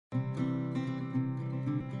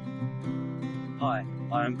Hi,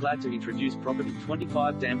 I am glad to introduce property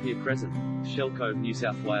 25 Dampier Crescent, Shell Cove, New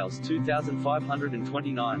South Wales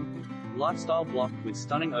 2529. Lifestyle block with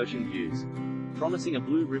stunning ocean views. Promising a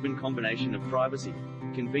blue ribbon combination of privacy,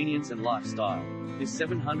 convenience and lifestyle. This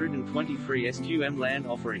 723 SQM land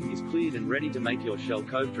offering is cleared and ready to make your Shell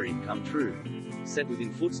Cove dream come true. Set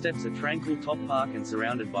within footsteps a tranquil top park and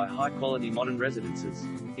surrounded by high-quality modern residences,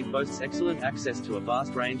 it boasts excellent access to a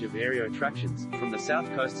vast range of area attractions, from the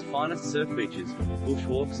South Coast's finest surf beaches,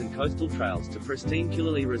 bushwalks and coastal trails to pristine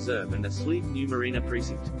Killalea Reserve and a sleek new marina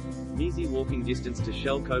precinct. Easy walking distance to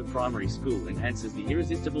Shell Cove Primary School enhances the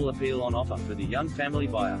irresistible appeal on offer for the young family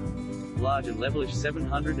buyer. Large and levelish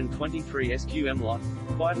 723 SQM lot,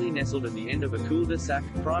 quietly nestled at the end of a cul-de-sac,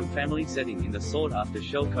 prime family setting in the sought-after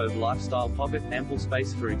Shell Cove lifestyle pocket, ample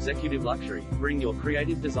space for executive luxury. Bring your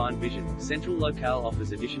creative design vision. Central locale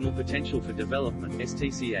offers additional potential for development.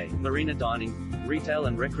 STCA, marina dining, retail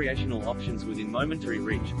and recreational options within momentary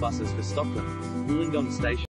reach. Buses for Stockton, Wollongong Station.